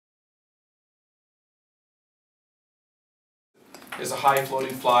is a high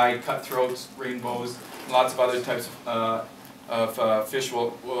floating fly, cutthroats, rainbows, lots of other types of fish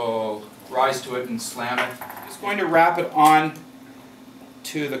will rise to it and slam it. It's going to wrap it on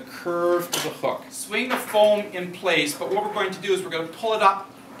to the curve of the hook. Swing the foam in place, but what we're going to do is we're going to pull it up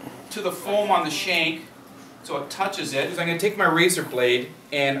to the foam on the shank so it touches it. I'm going to take my razor blade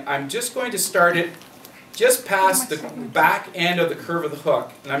and I'm just going to start it just past the back end of the curve of the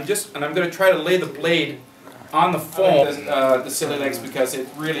hook, and I'm going to try to lay the blade on the foam, the silly legs, because it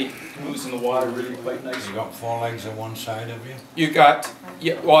really moves in the water really quite nicely. You got 4 legs on one side of you. You got,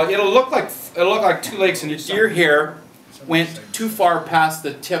 yeah. Well, it'll look like 2 legs, and your deer hair went too far past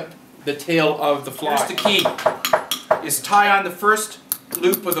the tail of the fly. Here's the key: is tie on the first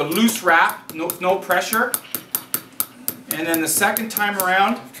loop with a loose wrap, no pressure, and then the second time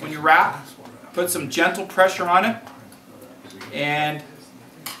around, when you wrap, put some gentle pressure on it, and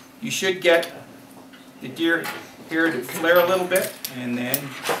you should get the deer hair to flare a little bit, and then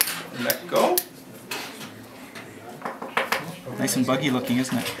let go. Nice and buggy looking,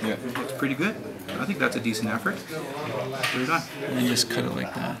 isn't it? Yeah. Looks pretty good. I think that's a decent effort. Put it on. And then just cut it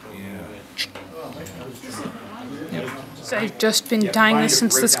like that. Yeah. Yep. So I've just been dyeing this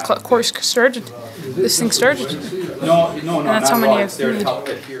since this course started. This thing started. No, and that's how many I've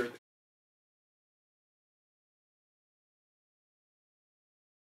made.